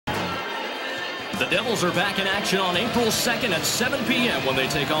The Devils are back in action on April 2nd at 7 p.m. when they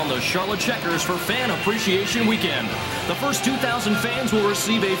take on the Charlotte Checkers for Fan Appreciation Weekend. The first 2,000 fans will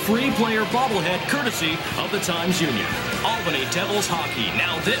receive a free player bobblehead courtesy of the Times-Union. Albany Devils hockey.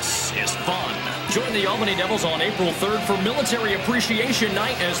 Now this is fun. Join the Albany Devils on April 3rd for Military Appreciation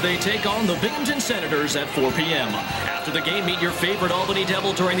Night as they take on the Binghamton Senators at 4 p.m. After the game, meet your favorite Albany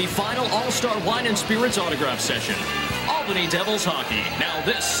Devil during the final All-Star Wine and Spirits autograph session. Albany Devils hockey. Now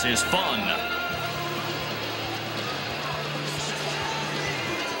this is fun.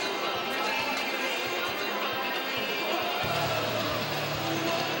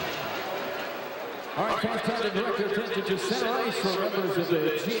 All right, fans, time to direct your attention to center ice for members of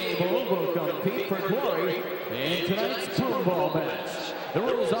the GA Bowl will compete for glory in tonight's Broomball match. The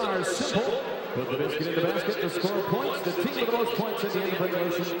rules are simple. Put the biscuit in the basket to score points. The team with the most points at the end of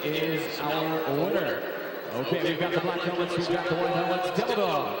regulation is our winner. Okay, we've got the black helmets, we've got the white helmets. Devil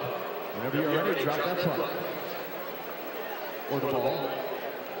Dog. Whenever you're ready, drop that puck. Or the ball.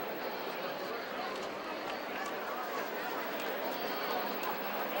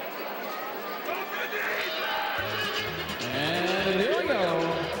 And here we go.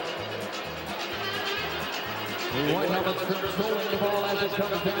 The white helmets controlling the ball as it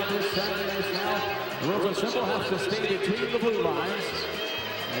comes down this side of this now. The rules are simple, has to stay between the blue lines.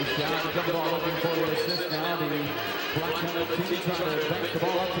 Nice job to come the ball looking for the assist now. The black helmet team trying to bank the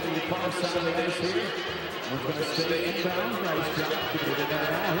ball up to the far side of the ice here. We're going to stay inbound. Nice job to get it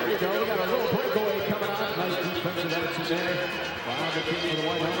there now. Here we go. We got a little breakaway coming out. Nice defensive action there by the team with the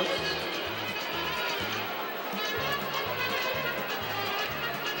white helmets.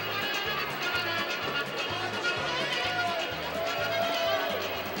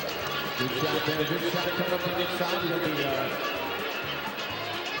 Good shot there. Good shot coming up the inside. You got the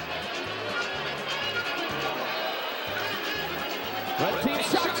red team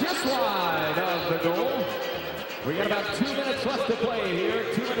shot just wide of the goal. We got about 2 minutes left to play here.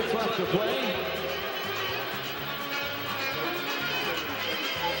 2 minutes left to play.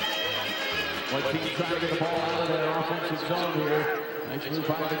 White team trying to get the ball out of their offensive zone here. Nice move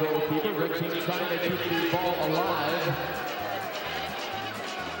by the goalkeeper. Red team trying to keep the ball alive.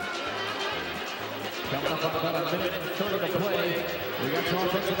 Coming up on about a minute and 30 to play. We got some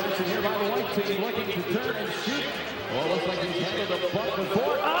offensive action here by the white team looking to turn and shoot. Well, looks like he's handled the puck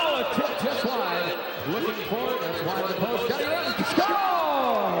before. Oh, a tip just wide. Looking for it. That's wide of the post. Got it in.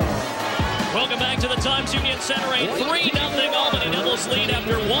 Score! Welcome back to the Times-Union Center. A 3-0 Albany Devils lead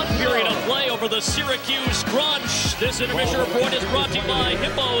after 1 period of play over the Syracuse Crunch. This intermission report is brought to you by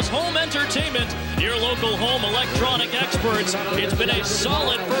Hippo's Home Entertainment, your local home electronic experts. It's been a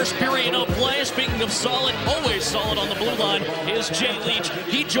solid first period of play. Speaking of solid, always solid on the blue line is Jay Leach.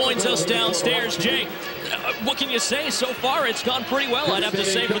 He joins us downstairs. Jay, what can you say? So far, it's gone pretty well, I'd have to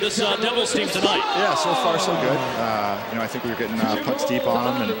say, for this Devils team tonight. Yeah, so far so good. I think we were getting pucks deep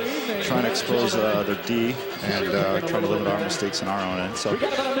on them and trying to expose their D and trying to limit our mistakes in our own end.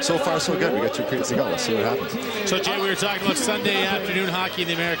 So far so good. We got 2 periods to go. Let's see what happens. So, Jay, we were talking about Sunday afternoon hockey in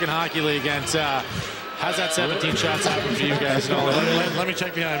the American Hockey League, and how's that 17 shots happen for you guys? Let me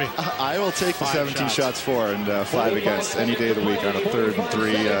check behind me. I will take the 17 shots for and 5 against any day of the week on a 3rd and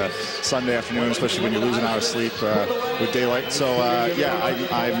 3 Sunday afternoon, especially when you lose an hour of sleep with daylight. So, yeah,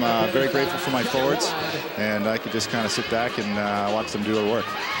 I'm very grateful for my forwards, and I could just kind of sit back and watch them do their work.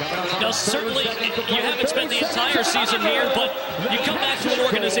 Now, certainly, you haven't spent the entire season here, but you come back to an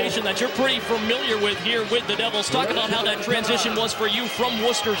organization that you're pretty familiar with here with the Devils. Talk about how that transition was for you from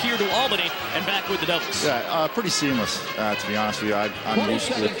Worcester here to Albany and back with the Devils. Yeah, pretty seamless, to be honest with you. I'm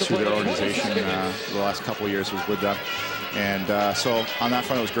used to their organization. The last couple of years was with them. And so on that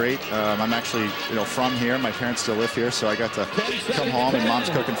front, it was great. I'm actually, from here. My parents still live here, so I got to come home, and Mom's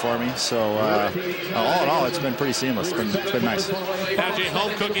cooking for me. So all in all, it's been pretty seamless. It's been nice. Now, Jay,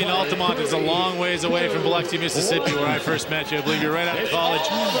 home cooking in Altamont is a long ways away from Biloxi, Mississippi, where I first met you. I believe you're right out of college.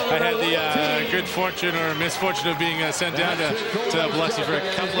 I had the good fortune or misfortune of being sent down to Biloxi for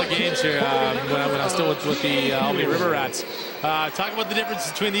a couple of games here when I was still with the Albany River Rats. Talk about the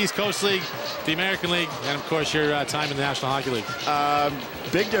difference between the East Coast League, the American League, and of course your time in the National Hockey League.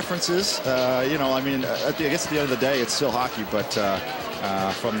 Big differences. I guess at the end of the day, it's still hockey, but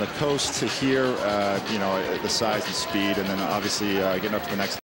from the coast to here, the size and speed, and then obviously getting up to the next